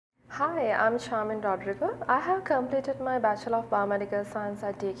Hi, I'm Shamin Rodrigo. I have completed my Bachelor of Biomedical Science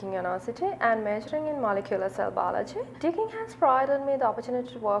at Deakin University and majoring in molecular cell biology. Deakin has provided me the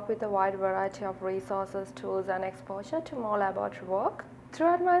opportunity to work with a wide variety of resources, tools, and exposure to more laboratory work.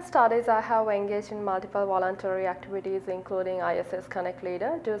 Throughout my studies, I have engaged in multiple voluntary activities including ISS Connect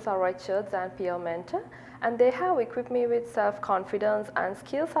Leader, DUSA Richards, and Peer Mentor, and they have equipped me with self-confidence and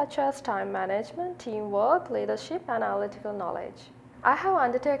skills such as time management, teamwork, leadership, and analytical knowledge. I have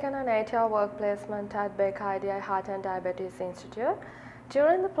undertaken an 8-year work placement at Deakin Heart and Diabetes Institute.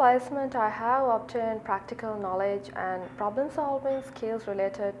 During the placement, I have obtained practical knowledge and problem-solving skills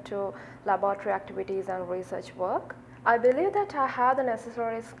related to laboratory activities and research work. I believe that I have the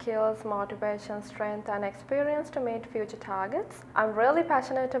necessary skills, motivation, strength, and experience to meet future targets. I'm really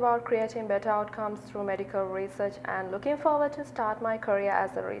passionate about creating better outcomes through medical research and looking forward to start my career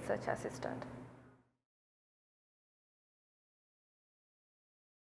as a research assistant.